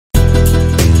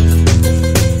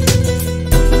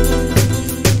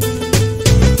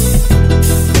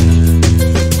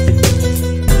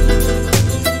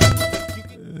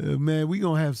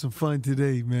some fun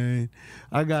today, man.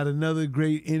 I got another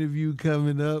great interview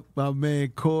coming up. My man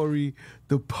Khoree,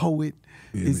 the poet,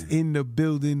 is in the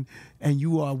building, and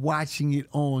you are watching it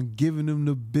on Giving Them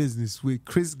the Business with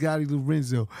Chris Gotti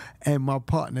Lorenzo and my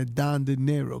partner Don De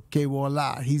Niro. Okay,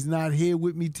 voila. He's not here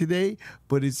with me today,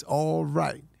 but it's all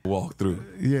right. Walk through.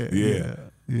 Yeah.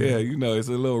 You know, it's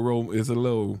a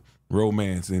little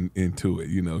romance into it.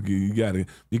 You know, you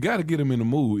gotta get them in the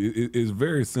mood. It's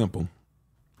very simple.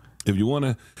 If you want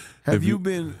to, have you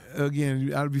been again?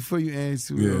 Before you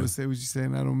answer, say what you're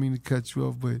saying. I don't mean to cut you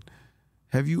off, but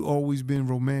have you always been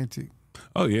romantic?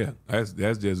 Oh yeah,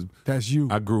 that's you.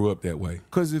 I grew up that way.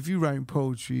 Because if you writing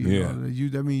poetry,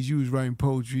 that means you was writing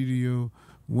poetry to your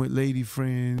lady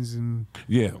friends and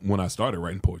when I started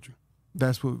writing poetry.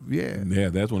 That's what,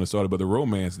 that's when it started. But the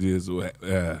romance is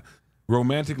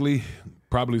romantically,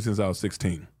 probably since I was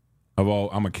 16.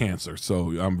 I'm a Cancer,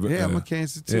 so I'm a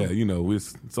Cancer too. Yeah, you know,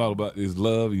 it's all about is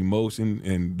love, emotion,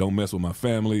 and don't mess with my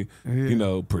family. Yeah. You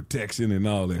know, protection and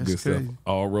all that good stuff,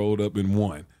 all rolled up in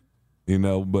one. You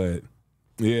know, but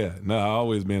I've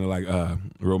always been like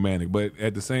romantic, but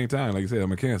at the same time, like I said,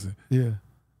 I'm a Cancer. Yeah.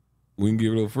 We can get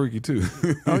a little freaky too.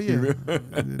 Oh yeah,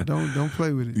 don't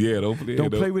play with it. Yeah, don't play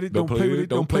with it. Don't play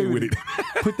with it.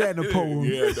 Put that in the poem.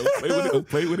 Yeah, don't play with it. Don't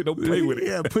play with it. Don't play with it.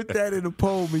 Yeah, put that in the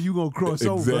poem, and you gonna cross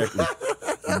over.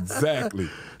 Exactly.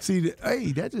 See,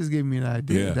 that just gave me an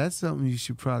idea. Yeah. That's something you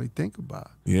should probably think about.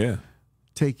 Yeah,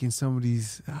 taking some of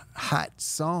these hot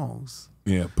songs.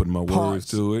 Yeah, putting my words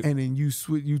to it, and then you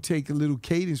take a little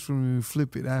cadence from it and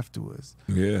flip it afterwards.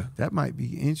 Yeah, that might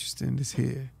be interesting to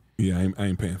hear. Yeah, I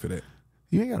ain't paying for that.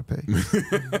 You ain't got to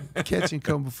pay. Catching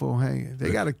come before hanging.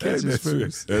 They got to catch us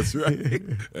first. That's right.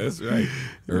 That's right.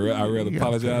 I'd rather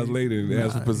apologize later than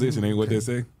ask for position, ain't what they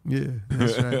say? Yeah,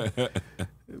 that's right.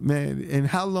 Man, and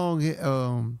how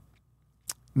long,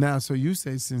 now, so you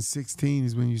say since 16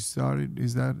 is when you started?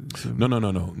 Is that?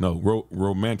 No.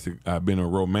 Romantic. I've been a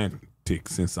romantic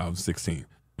since I was 16.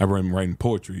 I've been writing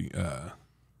poetry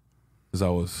since I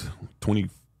was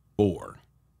 24.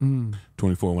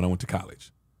 24 when I went to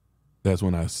college. That's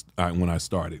when I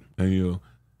started. And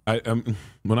I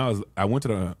went to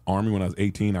the Army when I was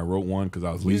 18. I wrote one because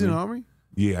I was leaving. You was in the Army?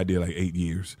 Yeah, I did like 8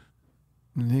 years.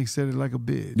 And they said it like a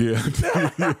bid. Yeah.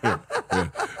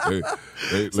 I did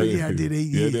 8 years. Yeah, I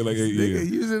did like 8 years.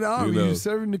 You was in the Army. You was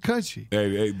serving the country.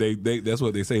 They that's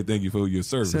what they say. Thank you for your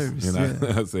service. And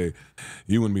I say,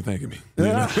 you wouldn't be thanking me. You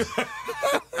know?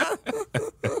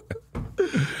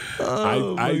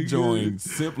 I joined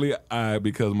simply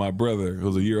because my brother, who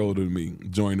was a year older than me,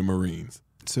 joined the Marines.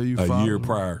 So you a year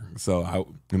prior. So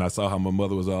I saw how my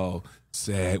mother was all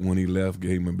sad when he left,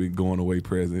 gave him a big going away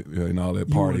present and all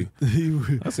that party.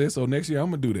 I said, so next year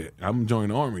I'm gonna do that. I'm joining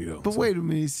the Army though. But wait a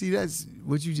minute, see, that's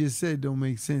what you just said don't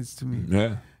make sense to me.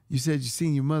 Yeah. You said you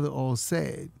seen your mother all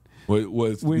sad. When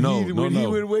he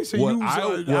went away, so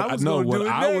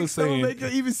I was saying, make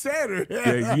it even sadder.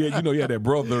 you had that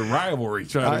brother rivalry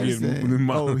trying to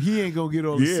get. He ain't gonna get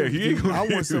all the sympathy. I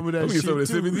want some of that shit some of the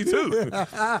sympathy too.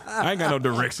 I ain't got no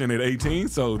direction at 18,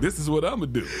 so this is what I'm gonna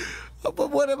do. But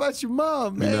what about your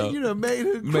mom, man? You done made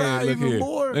her cry even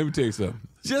more. Let me tell you something.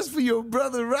 Just for your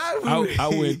brother rivalry. I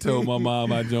went and told my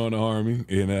mom I joined the Army,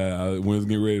 and when I was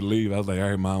getting ready to leave, I was like, all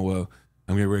right, Mom, well,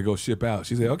 I'm getting ready to go ship out.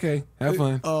 She said, okay, have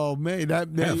fun. Oh, man.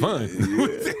 Have fun.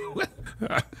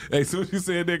 Hey, as soon as you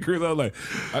said that, Chris, I was like,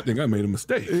 I think I made a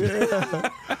mistake.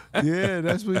 Yeah,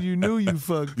 that's when you knew you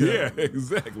fucked up. Yeah,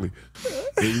 exactly.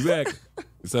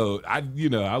 So, I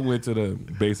went to the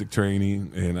basic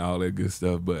training and all that good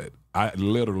stuff, but I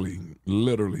literally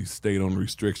stayed on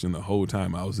restriction the whole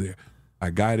time I was there.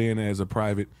 I got in as a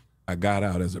private. I got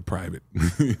out as a private.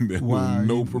 Wow,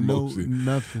 no promotion.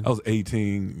 Nothing. I was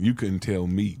 18. You couldn't tell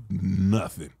me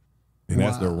nothing. And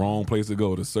that's the wrong place to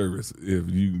go to service if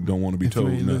you don't want to be told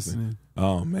nothing. Listening.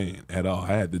 Oh, man, at all. I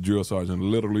had the drill sergeant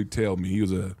literally tell me.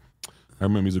 I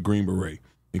remember he's a Green Beret.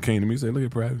 He came to me and said, look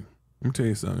at Private, let me tell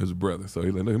you something. His brother. So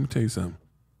he's like, look, let me tell you something.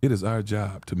 It is our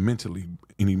job to mentally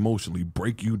and emotionally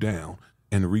break you down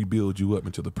and rebuild you up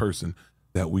into the person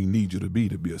that we need you to be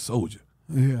a soldier.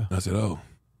 Yeah. I said, oh.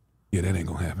 Yeah, that ain't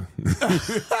gonna happen.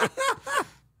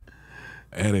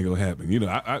 That ain't gonna happen.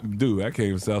 I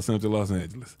came from South Central Los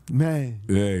Angeles. Man.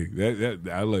 Hey, that's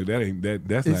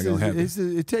not gonna happen.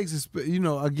 It takes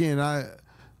again,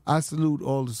 I salute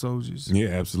all the soldiers. Yeah,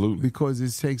 absolutely. Because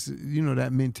it takes, that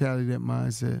mentality, that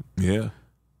mindset. Yeah.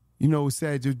 It's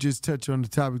sad to just touch on the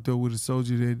topic though with a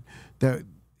soldier that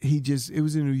it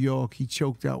was in New York, he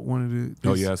choked out one of the.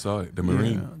 Oh yeah, I saw it. The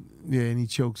Marine. Yeah, and he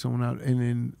choked someone out. And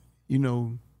then,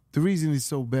 the reason it's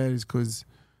so bad is because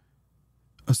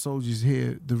a soldier's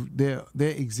here, their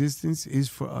existence is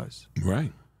for us.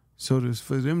 Right. So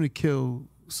for them to kill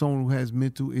someone who has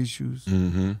mental issues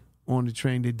on the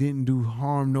train that didn't do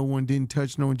harm, no one didn't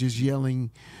touch, no one just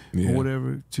yelling or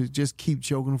whatever, to just keep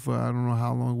choking for I don't know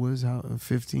how long it was,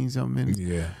 15-something minutes.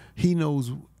 Yeah. He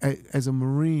knows, as a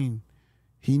Marine,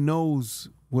 he knows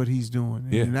what he's doing.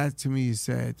 And that to me is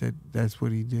sad that that's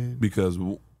what he did. Because,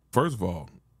 first of all,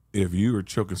 if you are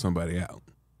choking somebody out,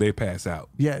 they pass out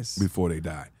before they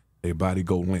die. Their body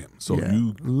go limp. So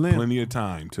you plenty of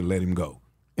time to let him go.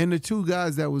 And the two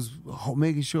guys that was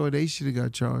making sure they should have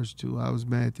got charged too. I was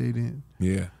mad they didn't.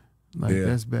 Yeah.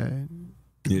 That's bad.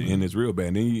 Yeah, and it's real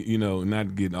bad. Then, you know,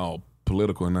 not getting all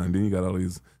political and nothing. Then you got all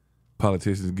these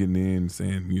politicians getting in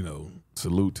saying, you know,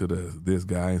 salute to this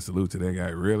guy and salute to that guy.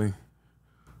 Really?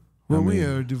 Well, we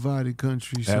are a divided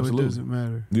country, so it doesn't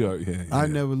matter. Yeah. I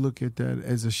never look at that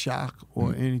as a shock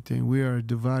or anything. We are a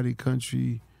divided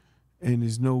country, and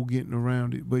there's no getting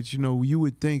around it. But, you know, you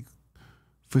would think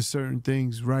for certain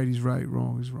things, right is right,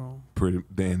 wrong is wrong.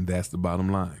 Then that's the bottom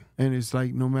line. And it's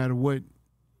like no matter what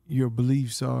your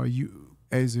beliefs are, you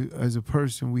as a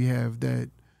person, we have that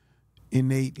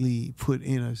innately put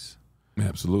in us.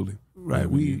 Absolutely. Right.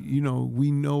 We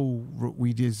know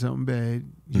we did something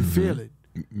bad. You feel it.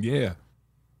 Yeah.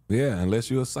 Yeah, unless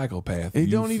you're a psychopath. It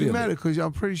don't even matter because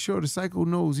I'm pretty sure the psycho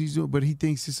knows he's doing, but he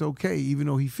thinks it's okay even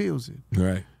though he feels it.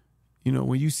 Right. You know,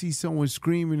 when you see someone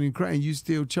screaming and crying, you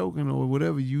still choking or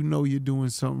whatever, you know you're doing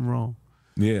something wrong.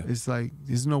 Yeah. It's like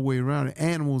there's no way around it.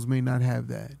 Animals may not have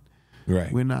that.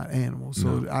 Right. We're not animals.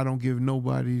 So I don't give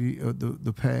nobody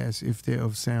the pass if they're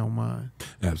of sound mind.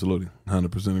 Absolutely.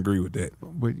 100% agree with that.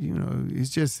 But, you know, it's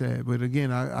just sad. But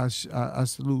again, I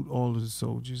salute all of the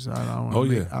soldiers.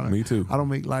 Me too. I don't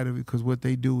make light of it because what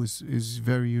they do is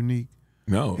very unique.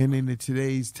 No. And in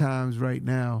today's times right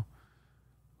now,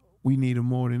 we need them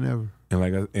more than ever.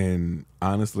 And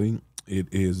honestly, it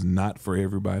is not for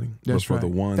everybody. That's but for right. the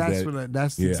ones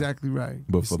that's exactly right.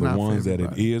 But it's for the ones that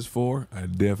it is for, I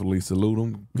definitely salute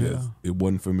them because it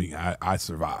wasn't for me. I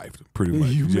survived pretty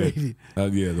much. You made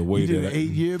it. The way you did an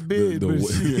 8-year bid.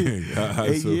 I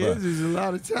 8 years is a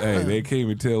lot of time. Hey, they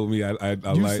came and told me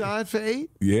you signed for 8?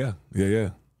 Yeah.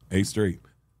 8 straight.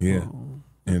 Yeah. Oh,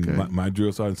 and my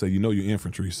drill sergeant said, you know you're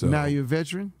infantry. So now you're a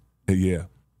veteran? Yeah.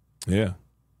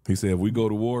 He said, if we go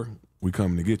to war, we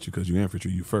coming to get you because you're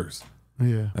infantry, you first.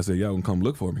 Yeah. I said, y'all can come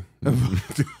look for me. That's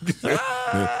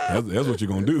what you're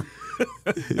going to do.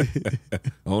 I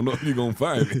don't know if you're going to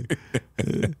find me.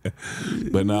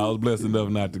 But no, I was blessed enough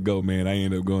not to go, man. I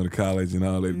ended up going to college and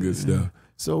all that good stuff.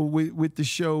 So with the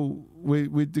show,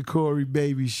 with the Khoree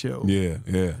Baby Show. Yeah.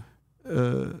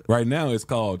 Right now it's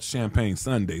called Champagne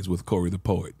Sundays with Khoree the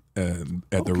Poet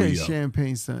at the Rio.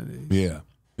 Champagne Sundays. Yeah.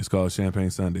 It's called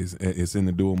Champagne Sundays. It's in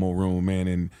the Duomo Room, man,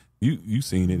 and you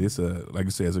seen it. It's like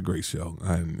you said, it's a great show.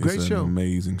 It's an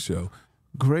amazing show.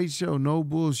 Great show, no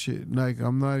bullshit. Like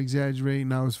I'm not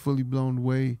exaggerating. I was fully blown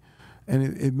away, and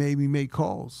it made me make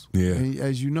calls. Yeah. And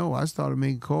as you know, I started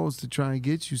making calls to try and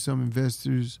get you some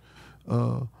investors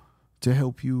to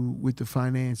help you with the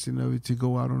financing of it to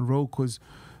go out on the road because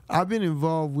I've been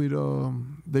involved with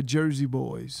the Jersey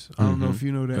Boys. I don't know if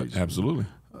you know that. Absolutely.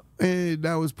 And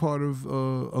that was part of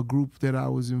a group that I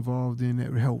was involved in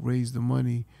that helped raise the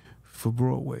money for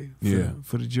Broadway.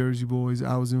 For the Jersey Boys.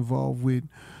 I was involved with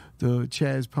the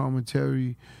Chaz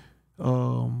Palminteri,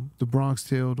 the Bronx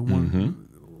Tale, the one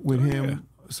with him.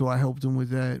 So I helped him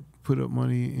with that, put up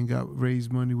money and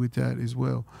raised money with that as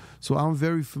well. So I'm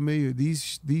very familiar.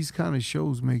 These kind of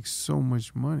shows make so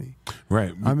much money.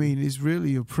 Right. I mean, it's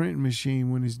really a print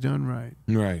machine when it's done right.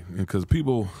 Right. Because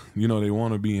people, they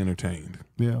want to be entertained.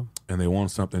 Yeah. And they want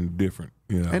something different,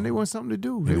 And they want something to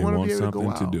do. They want to be able to go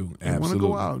out. Absolutely. They want to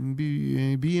go out and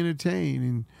be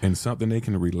entertained and something they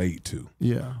can relate to.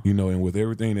 Yeah. And with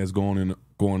everything that's going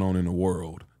on in the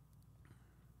world,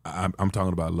 I'm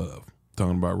talking about love,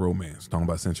 talking about romance, talking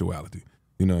about sensuality.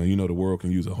 The world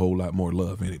can use a whole lot more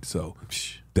love in it. So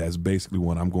that's basically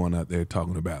what I'm going out there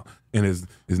talking about. And it's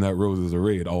not roses are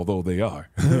red, although they are.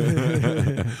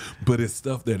 But it's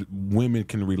stuff that women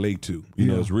can relate to.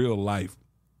 It's real life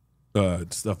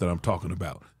stuff that I'm talking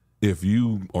about. If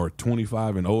you are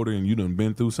 25 and older and you done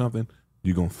been through something,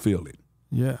 you're going to feel it.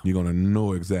 Yeah. You're going to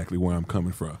know exactly where I'm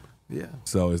coming from. Yeah.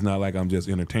 So it's not like I'm just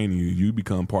entertaining you. You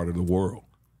become part of the world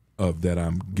of that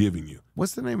I'm giving you.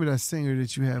 What's the name of that singer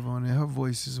that you have on there? Her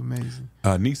voice is amazing.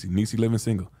 Niecy Living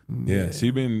Single. Yeah, she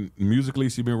been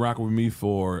rocking with me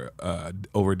for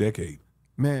over a decade.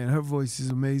 Man, her voice is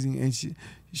amazing, and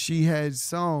she had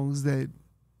songs that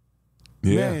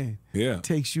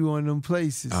takes you on them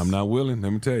places. I'm Not Willing,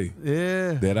 let me tell you.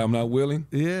 Yeah. That I'm Not Willing.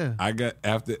 Yeah. I got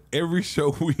after every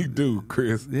show we do,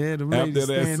 Chris. Yeah, the after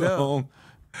that song.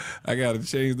 I gotta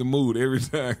change the mood every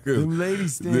time. Them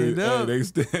ladies stand up. They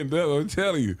stand up. I'm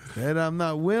telling you. That I'm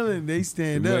not willing. They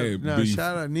stand Man, up. Now,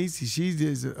 shout out Niecy. She's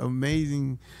just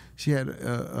amazing. She had,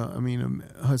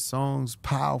 her songs,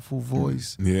 powerful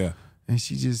voice. Yeah. And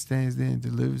she just stands there and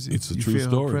delivers it. It's a true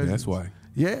story. That's why.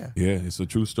 Yeah. Yeah, it's a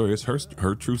true story. It's her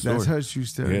true story. That's her true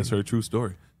story. Yeah, it's her true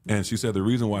story. And she said the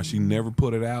reason why she never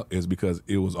put it out is because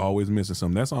it was always missing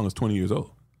something. That song is 20 years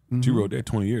old. Mm-hmm. She wrote that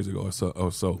 20 years ago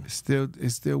or so. It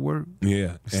still worked.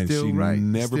 Yeah. And still she right.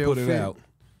 never still put it fit. out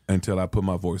until I put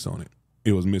my voice on it.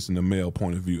 It was missing the male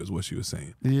point of view is what she was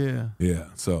saying. Yeah. Yeah.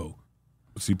 So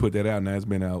she put that out. Now it's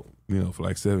been out, for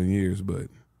like 7 years. But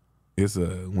it's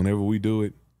whenever we do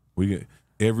it, we get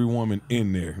every woman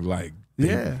in there like,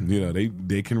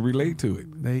 they can relate to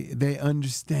it. They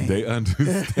understand. They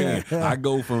understand. I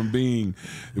go from being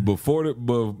before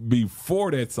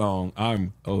that song,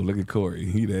 look at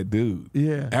Khoree, he that dude.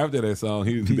 Yeah. After that song,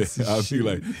 I'll be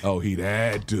like, he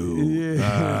that dude.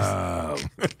 Yeah.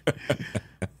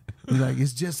 Like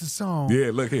it's just a song.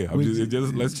 Yeah, look here.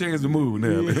 Let's change the mood now.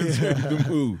 Yeah. Let's change the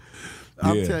mood.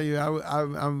 I'll tell you,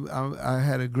 I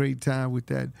had a great time with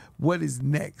that. What is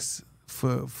next?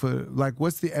 For like,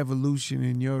 what's the evolution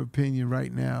in your opinion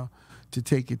right now to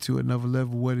take it to another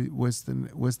level? What's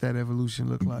that evolution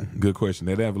look like? Good question.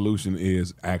 That evolution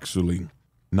is actually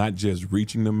not just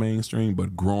reaching the mainstream,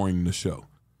 but growing the show.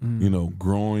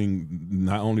 Growing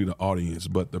not only the audience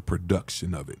but the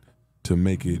production of it to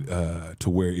make it to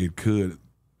where it could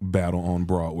battle on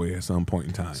Broadway at some point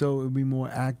in time. So it would be more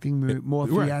acting, more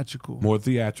theatrical. Right. More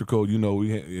theatrical.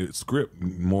 We had script,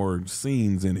 more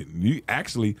scenes in it. You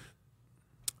actually.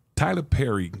 Tyler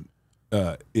Perry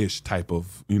ish type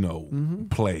of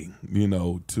play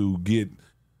to get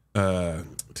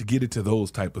it to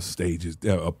those type of stages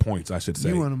points I should say.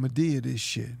 You want to Medea this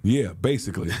shit. Yeah,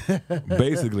 basically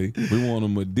we want to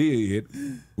Medea it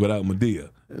without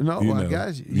Medea. No, I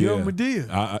got you. You're Medea.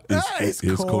 It's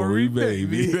Khoree,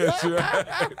 baby. That's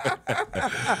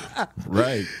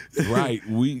right. right.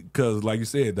 Because like you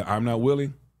said, the I'm Not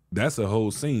Willing. That's a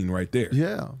whole scene right there.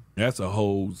 Yeah. That's a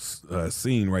whole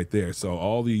scene right there. So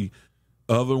all the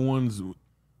other ones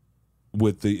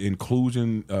with the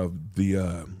inclusion of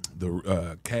the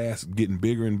cast getting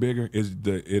bigger and bigger,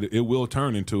 it will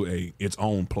turn into its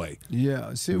own play.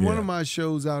 Yeah. See, one of my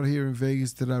shows out here in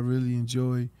Vegas that I really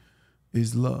enjoy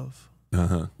is Love,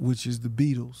 which is the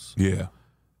Beatles. Yeah.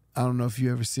 I don't know if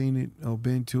you ever seen it or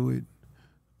been to it.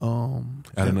 I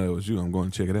didn't know it was you. I'm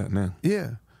going to check it out now.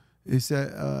 Yeah. It's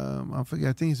at I forget.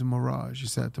 I think it's a Mirage.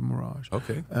 It's at the Mirage.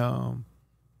 Okay.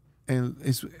 And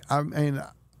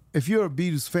if you're a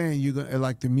Beatles fan, you're gonna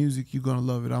like the music. You're gonna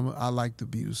love it. I like the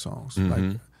Beatles songs. Mm-hmm.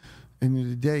 Like, end of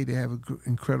the day, they have an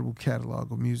incredible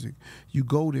catalog of music. You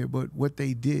go there, but what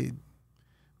they did,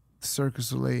 Cirque du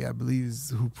Soleil, I believe,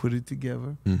 is who put it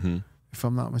together. Mm-hmm. If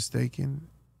I'm not mistaken.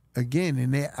 Again,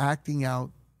 and they're acting out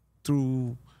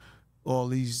through all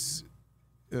these.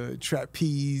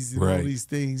 Trapeze and all these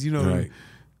things, Right.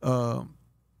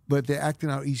 But they're acting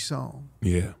out each song.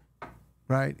 Yeah.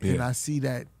 Right? Yeah. And I see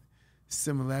that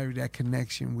similarity, that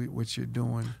connection with what you're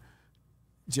doing.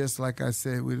 Just like I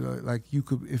said, with like you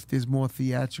could, if there's more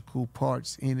theatrical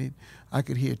parts in it, I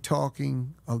could hear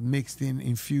talking mixed in,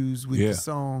 infused with the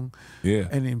song. Yeah.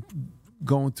 And then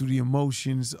going through the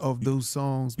emotions of those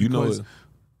songs. Because,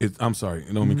 I'm sorry,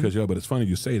 I don't mean to cut you off, but it's funny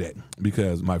you say that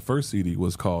because my first CD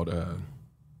was called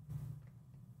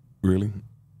really?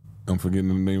 I'm forgetting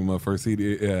the name of my first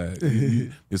CD.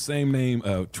 The same name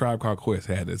Tribe Called Quest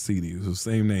had that CD. It was the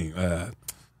same name,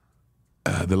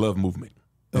 The Love Movement.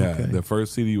 Okay. The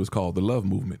first CD was called The Love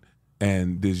Movement.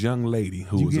 And this young lady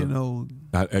who was getting old.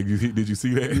 Did you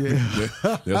see that?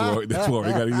 Yeah. that's why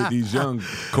we got to get these young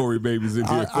Khoree babies in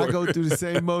here. I go through the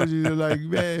same motions. They're like,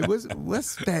 man,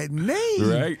 what's that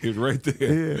name? Right? It's right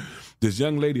there. Yeah. This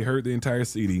young lady heard the entire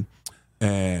CD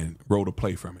and wrote a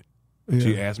play from it. Yeah.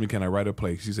 She asked me, can I write a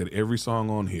play? She said, every song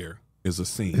on here is a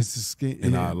scene. It's a skin,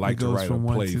 and I'd like to write a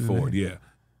play for it. Yeah.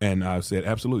 And I said,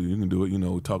 absolutely, you can do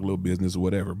it, talk a little business or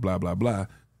whatever, blah, blah, blah.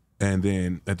 And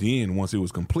then at the end, once it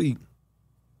was complete,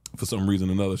 for some reason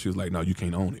or another, she was like, no, you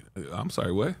can't own it. I'm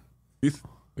sorry, what?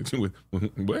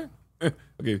 What?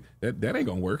 Okay, that ain't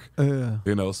gonna work.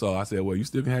 Yeah. So I said, well, you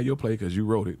still can have your play because you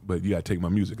wrote it, but you gotta take my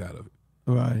music out of it.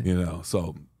 Right.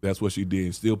 So that's what she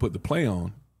did. Still put the play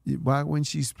on. Why wouldn't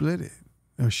she split it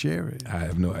or share it? I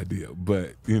have no idea,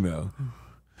 but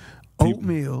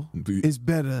oatmeal is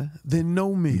better than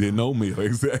no meal. Than no meal,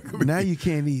 exactly. Now you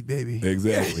can't eat, baby.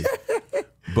 Exactly.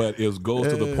 But it goes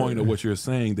to the point of what you're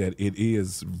saying that it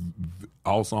is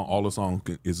all the song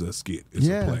is a skit. It's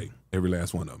a play. every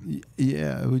last one of them.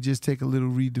 Yeah, it would just take a little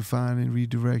redefining,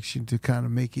 redirection to kind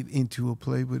of make it into a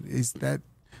play, but it's that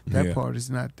part is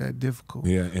not that difficult.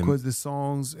 Yeah, because the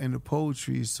songs and the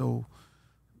poetry is so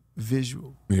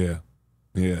visual. Yeah.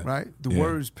 Yeah. Right? The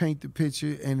words paint the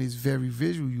picture and it's very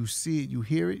visual. You see it, you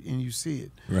hear it, and you see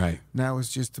it. Right. Now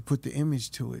it's just to put the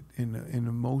image to it and the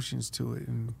emotions to it.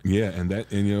 And you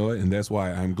know what? And that's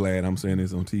why I'm glad I'm saying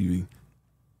this on TV.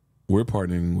 We're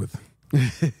partnering with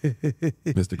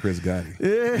Mr. Chris Gotti.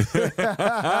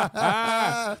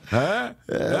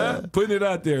 Putting it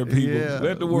out there, people. Yeah.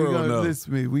 Let the world know.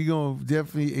 Listen, we're going to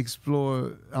definitely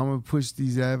explore. I'm going to push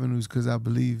these avenues because I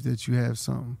believe that you have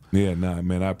something. Yeah,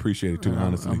 man, I appreciate it too,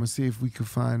 honestly. I'm going to see if we can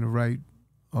find the right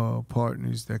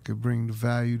partners that could bring the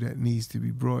value that needs to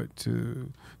be brought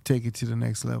to take it to the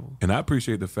next level. And I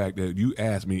appreciate the fact that you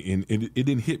asked me, and it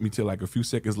didn't hit me till like a few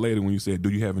seconds later when you said, do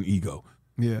you have an ego?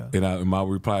 Yeah. And my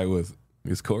reply was,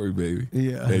 it's Khoree, baby.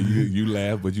 Yeah. And you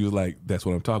laughed, but you was like, that's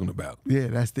what I'm talking about. Yeah,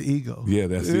 that's the ego. Yeah,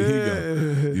 that's the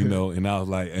ego. You know, and I was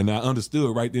like, and I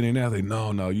understood right then and there. I was like,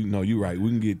 no, you're right. We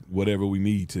can get whatever we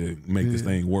need to make this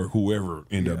thing work, whoever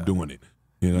end up doing it.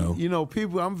 You know? You know,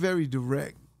 people, I'm very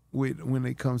direct when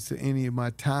it comes to any of my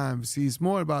time. See, it's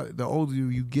more about the older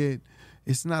you get,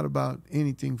 it's not about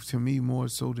anything to me more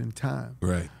so than time.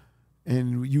 Right.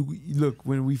 And you look,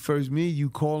 when we first meet,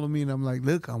 you calling me and I'm like,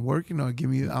 look, I'm working on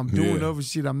it. I'm doing other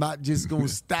shit. I'm not just gonna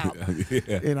stop.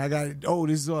 And I got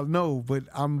this is all but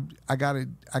I gotta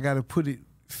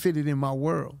fit it in my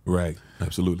world. Right.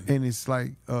 Absolutely. And it's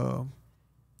like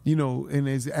you know, and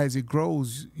as it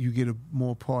grows, you get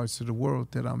more parts of the world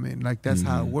that I'm in. Like that's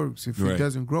how it works. If it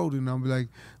doesn't grow, then I'll be like,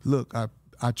 look,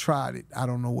 I tried it. I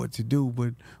don't know what to do,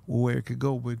 but where it could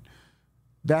go. But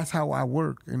that's how I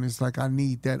work, and it's like I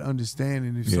need that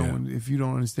understanding. If you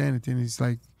don't understand it, then it's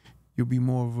like you'll be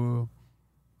more of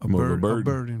a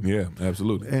burden. Yeah,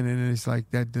 absolutely. And then it's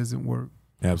like that doesn't work.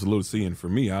 Absolutely. See, and for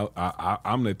me,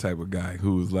 I'm that type of guy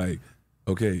who's like,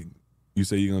 okay, you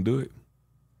say you're gonna do it,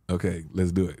 okay,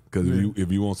 let's do it. Because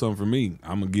if you want something from me,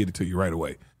 I'm gonna get it to you right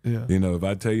away. Yeah. You know, if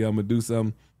I tell you I'm gonna do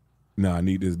something, no, I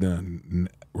need this done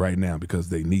right now because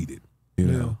they need it. You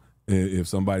know. If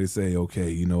somebody say,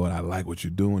 okay, you know what, I like what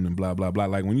you're doing and blah, blah, blah.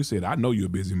 Like when you said, I know you're a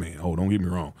busy man. Oh, don't get me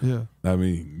wrong. Yeah. I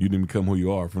mean, you didn't become who you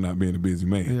are for not being a busy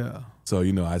man. Yeah. So,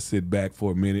 you know, I sit back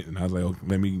for a minute and I was like, okay,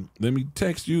 let me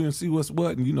text you and see what's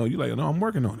what. And, you know, you're like, no, I'm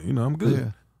working on it. You know, I'm good.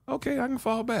 Yeah. Okay, I can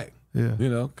fall back. Yeah. You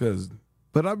know, because.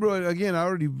 But I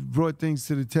already brought things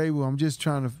to the table. I'm just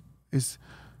trying to, it's,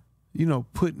 you know,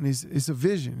 it's a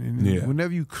vision. And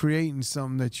whenever you creating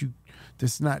something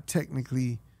that's not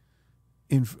technically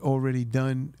already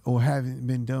done or haven't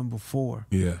been done before.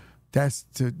 Yeah, that's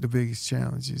the biggest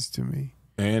challenges to me.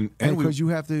 And because you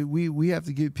have to, we have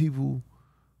to get people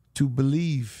to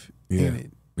believe in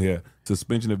it. Yeah,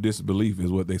 suspension of disbelief is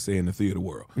what they say in the theater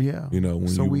world. Yeah, you know,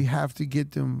 we have to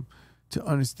get them to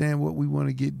understand what we want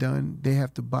to get done. They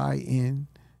have to buy in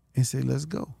and say, "Let's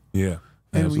go." Yeah.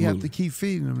 And absolutely. We have to keep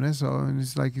feeding them. That's all. And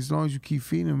it's like as long as you keep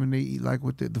feeding them and they eat like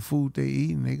what the food they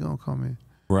eat, and they gonna come in.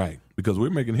 Right, because we're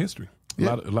making history. A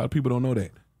lot of people don't know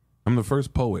that. I'm the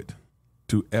first poet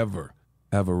to ever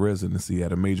have a residency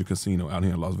at a major casino out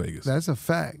here in Las Vegas. That's a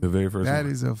fact. The very first one. That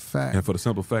is a fact. And for the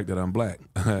simple fact that I'm black.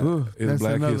 It's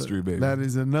Black History, baby. That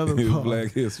is another part. It's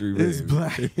Black History, baby. It's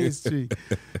Black History.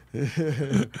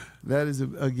 That is,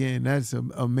 that's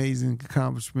an amazing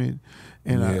accomplishment.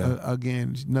 And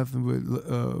again, nothing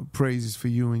but praises for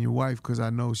you and your wife because I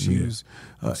know she was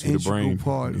an integral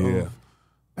part of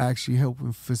actually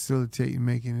helping facilitate and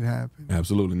making it happen.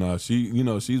 Absolutely. No,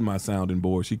 she's my sounding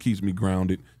board. She keeps me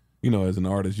grounded. You know, as an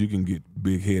artist, you can get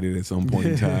big-headed at some point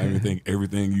in time and think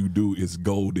everything you do is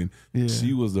golden. Yeah.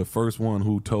 She was the first one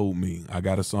who told me, I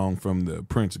got a song from the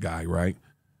Prince guy, right?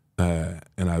 And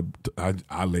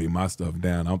I laid my stuff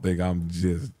down. I don't think I'm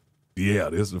just,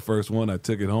 this is the first one. I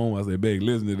took it home. I said, babe,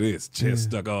 listen to this. Chest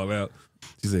stuck all out.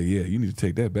 She said, yeah, you need to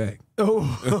take that back.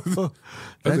 Oh,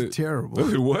 that's terrible. I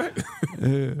said, what?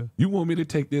 You want me to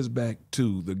take this back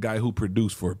to the guy who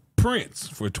produced for Prince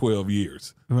for 12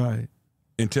 years. Right.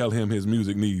 And tell him his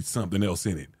music needs something else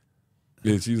in it.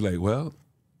 And she's like, well,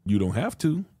 you don't have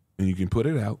to, and you can put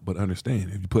it out, but understand,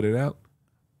 if you put it out,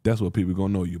 that's what people are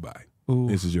going to know you by. Ooh.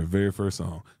 This is your very first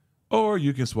song. Or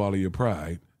you can swallow your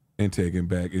pride and take it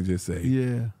back and just say,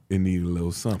 it needed a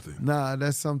little something. Nah,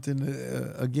 that's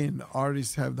something, again,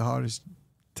 artists have the hardest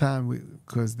time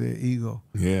because their ego.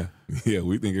 Yeah.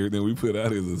 We think everything we put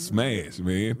out is a smash,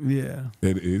 man. Yeah.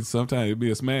 Sometimes it'd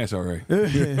be a smash, all right.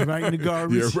 Right in the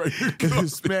garbage. Yeah, right in the garbage.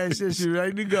 Smash that shit right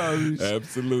in the garbage.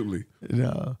 Absolutely.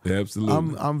 No.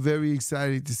 Absolutely. I'm very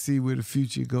excited to see where the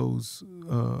future goes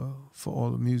for all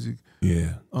the music.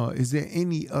 Yeah. Is there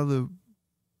any other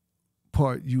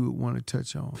part you would want to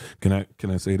touch on? Can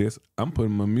I say this? I'm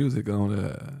putting my music on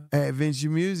Adventure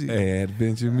Music.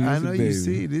 Adventure Music. I know baby. you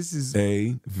see. This is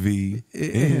AVM.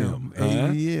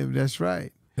 AVM. That's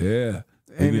right. Yeah.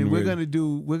 And then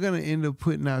we're gonna end up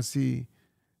putting out. See,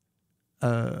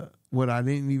 what I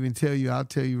didn't even tell you, I'll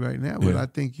tell you right now. But I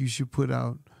think you should put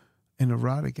out an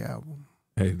erotic album.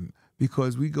 Hey.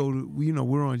 Because we're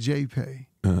on JPay,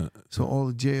 so all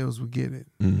the jails will get it.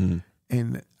 Mm-hmm.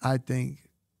 And I think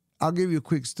I'll give you a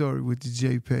quick story with the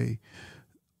JPay.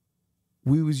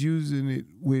 We was using it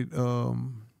with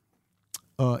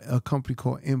a company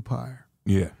called Empire.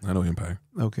 Yeah, I know Empire.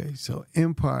 Okay, so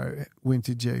Empire went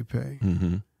to JPay.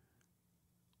 Mm-hmm.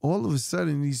 All of a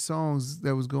sudden, these songs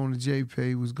that was going to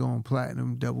JPay was going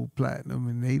platinum, double platinum,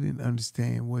 and they didn't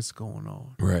understand what's going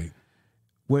on. Right.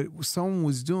 What someone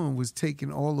was doing was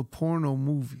taking all the porno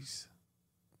movies.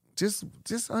 Just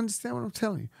understand what I'm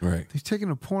telling you. Right. They're taking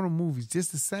the porno movies,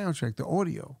 just the soundtrack, the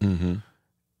audio, mm-hmm.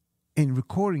 and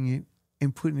recording it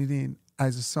and putting it in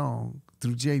as a song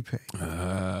through JPay.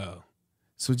 Oh.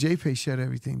 So JPay shut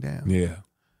everything down. Yeah.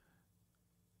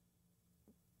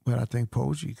 But I think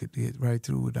poetry could get right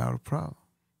through without a problem.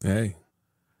 Hey,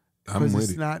 I'm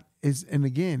with it.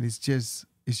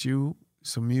 It's you,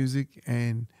 some music,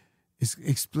 and it's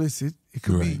explicit. It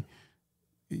could be,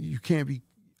 you can't be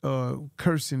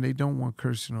cursing. They don't want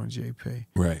cursing on JPay.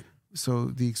 Right. So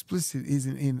the explicit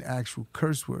isn't in actual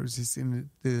curse words. It's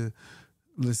in the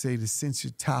let's say, the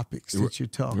censored topics that you're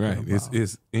talking about. Right.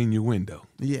 It's innuendo.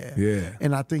 Yeah. Yeah.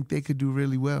 And I think they could do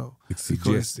really well. It's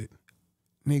suggested.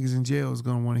 Niggas in jail is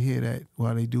going to want to hear that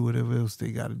while they do whatever else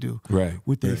they got to do. Right.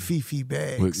 With their Fifi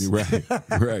bags. Right.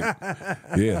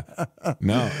 Yeah.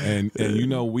 No, and you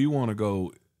know, we want to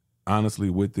go, honestly,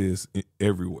 with this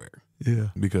everywhere. Yeah.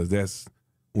 Because that's,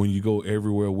 when you go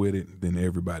everywhere with it, then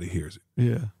everybody hears it.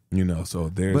 Yeah. You know, so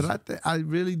there's... But I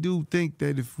really do think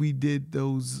that if we did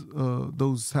those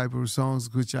type of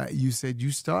songs, which you said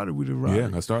you started with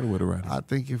erotic. Yeah, I started with erotic. I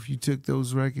think if you took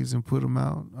those records and put them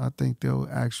out, I think they'll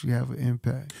actually have an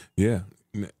impact. Yeah.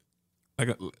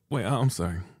 I'm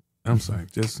sorry,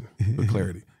 just for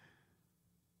clarity.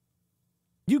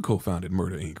 You co-founded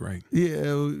Murder Inc., right? Yeah,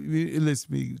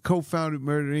 listen, me co-founded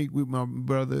Murder Inc. with my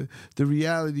brother. The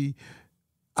reality,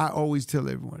 I always tell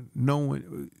everyone, no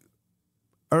one...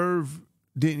 Irv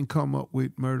didn't come up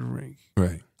with Murder Inc.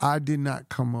 Right. I did not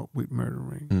come up with Murder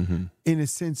Inc. Mm-hmm. In a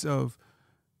sense of,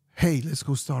 hey, let's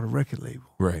go start a record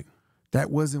label. Right. That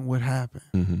wasn't what happened.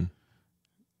 Mm-hmm.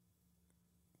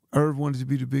 Irv wanted to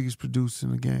be the biggest producer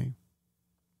in the game.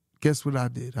 Guess what I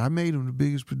did? I made him the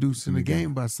biggest producer in the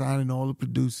game by signing all the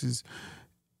producers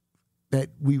that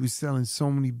we were selling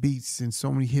so many beats and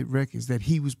so many hit records that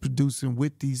he was producing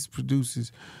with these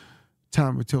producers.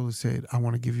 Tom Rottola said, I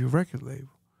want to give you a record label.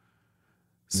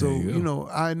 So, you know,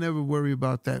 I never worry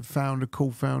about that founder,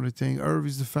 co-founder thing. Irv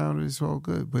is the founder, it's all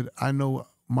good. But I know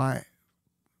my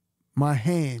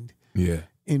hand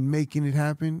in making it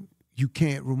happen, you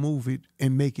can't remove it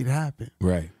and make it happen.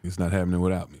 Right. It's not happening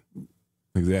without me.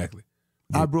 Exactly.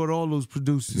 I brought all those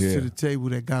producers to the table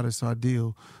that got us our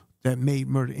deal that made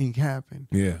Murder Inc. happen.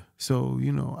 Yeah. So,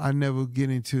 you know, I never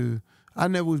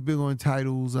was big on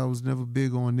titles. I was never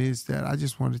big on this, that. I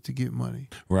just wanted to get money.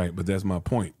 Right. But that's my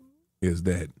point, is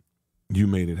that you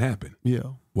made it happen. Yeah.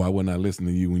 Why wouldn't I listen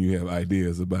to you when you have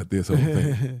ideas about this whole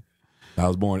thing? I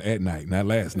was born at night, not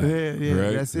last night. Yeah,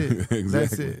 right? That's it. Exactly.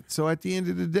 That's it. So at the end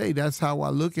of the day, that's how I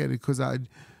look at it, because I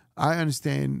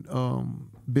understand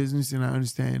business, and I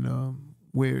understand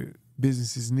where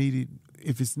business is needed.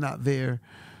 If it's not there,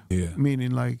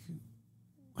 meaning like,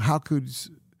 how could,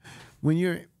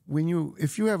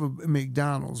 if you have a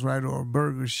McDonald's, right, or a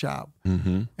burger shop,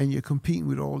 and you're competing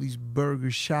with all these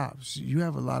burger shops, you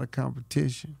have a lot of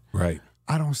competition. Right.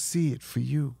 I don't see it for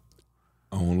you.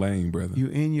 Own lane, brother.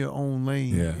 You're in your own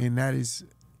lane, and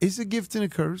it's a gift and a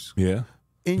curse. Yeah.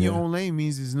 In your own lane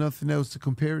means there's nothing else to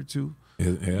compare it to.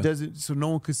 Yeah. So no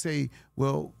one could say,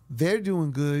 well, they're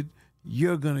doing good,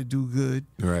 you're gonna do good.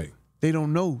 Right. They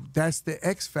don't know. That's the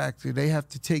X factor. They have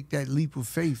to take that leap of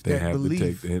faith, that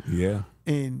belief.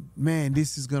 And man,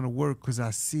 this is gonna work because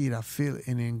I see it, I feel it,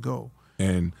 and then go.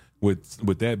 And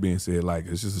with that being said, like,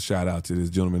 it's just a shout out to this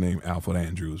gentleman named Alfred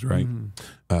Andrews, right?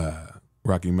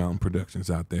 Rocky Mountain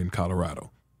Productions out there in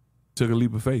Colorado. Took a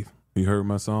leap of faith. He heard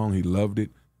my song, he loved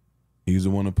it. He's the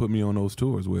one who put me on those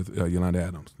tours with Yolanda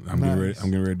Adams. I'm getting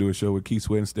ready to do a show with Keith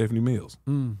Sweat and Stephanie Mills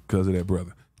because of that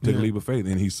brother. Took a leap of faith,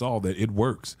 and he saw that it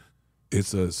works.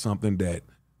 It's something that,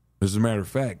 as a matter of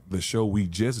fact, the show we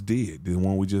just did, the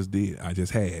one we just did, I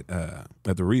just had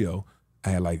at the Rio, I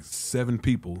had like 17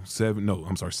 people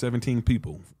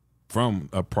from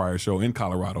a prior show in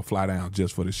Colorado fly down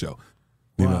just for the show.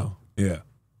 You know? Yeah.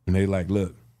 And they like,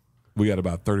 look, we got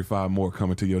about 35 more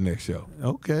coming to your next show.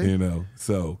 Okay. You know,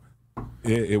 so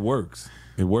it works.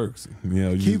 It works. You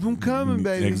know, keep them coming,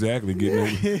 baby. Exactly.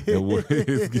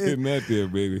 It's getting out there,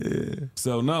 baby. Yeah.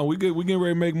 So no, we getting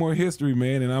ready to make more history,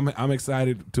 man. And I'm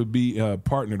excited to be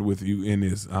partnered with you in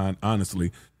this,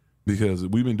 honestly, because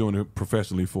we've been doing it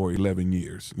professionally for 11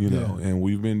 years, you know, and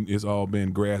it's all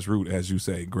been grassroots, as you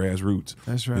say, grassroots.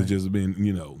 That's right. It's just been,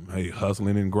 you know, hey,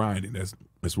 hustling and grinding.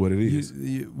 That's what it is.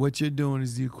 What you're doing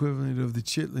is the equivalent of the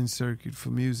Chitlin circuit for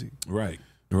music. Right.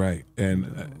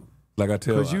 And like I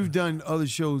tell, because you've done other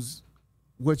shows,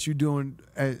 what you're doing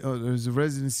there's a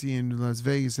residency in Las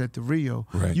Vegas at the Rio.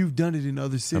 Right. You've done it in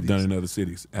other cities. I've done it in other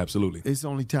cities, absolutely. It's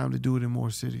only time to do it in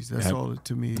more cities. That's all it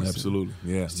to me. Absolutely,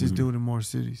 yeah. Just do it in more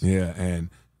cities. Yeah, and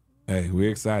hey, we're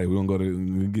excited. We're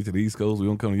gonna get to the East Coast. We're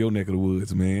gonna come to your neck of the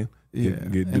woods, man.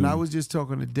 And I was just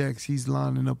talking to Dex. He's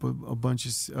lining up a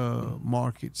bunch of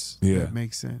markets that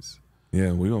make sense.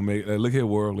 Yeah, we're gonna make. Look here,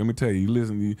 world. Let me tell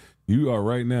you. You are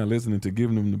right now listening to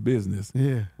Giving Them the Business.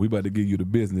 Yeah, we about to give you the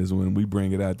business when we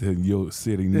bring it out to your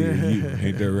city near you.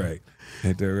 Ain't that right?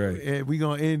 Ain't that right? Yeah, we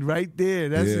gonna end right there.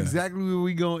 That's exactly where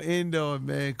we gonna end on,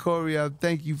 man. Khoree, I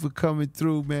thank you for coming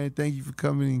through, man. Thank you for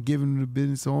coming and giving them the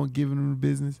business giving them the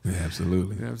business. Yeah,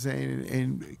 absolutely. You know what I'm saying?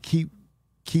 And keep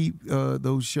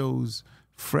those shows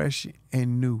fresh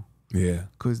and new. Yeah,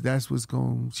 because that's what's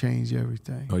gonna change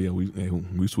everything. Oh yeah,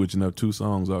 we switching up 2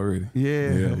 songs already.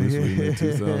 Yeah, we switching up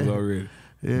 2 songs already.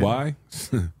 Yeah. Why?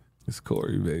 It's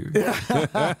Khoree, baby.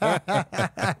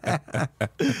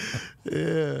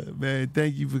 Yeah, man.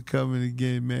 Thank you for coming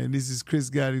again, man. This is Chris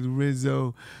Gotti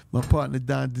Lorenzo. My partner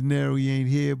Don De Niro, he ain't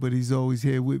here, but he's always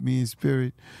here with me in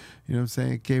spirit. You know what I'm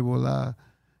saying? K-Bola.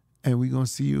 And we gonna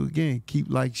see you again. Keep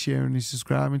sharing, and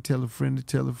subscribing. Tell a friend to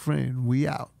tell a friend. We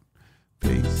out.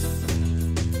 Peace.